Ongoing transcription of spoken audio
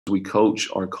we coach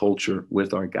our culture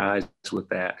with our guys with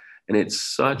that. And it's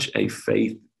such a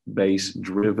faith-based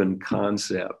driven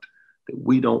concept that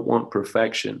we don't want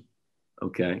perfection.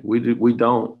 Okay. We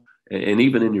don't. And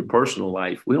even in your personal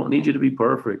life, we don't need you to be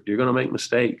perfect. You're going to make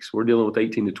mistakes. We're dealing with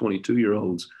 18 to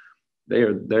 22-year-olds.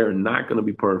 They're not going to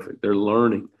be perfect. They're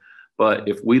learning. But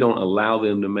if we don't allow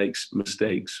them to make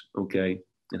mistakes, okay,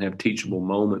 and have teachable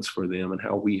moments for them and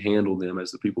how we handle them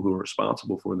as the people who are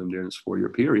responsible for them during this 4-year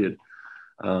period,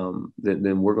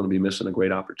 then we're going to be missing a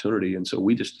great opportunity. And so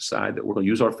we just decide that we're going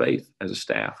to use our faith as a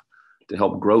staff to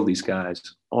help grow these guys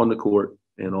on the court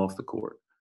and off the court.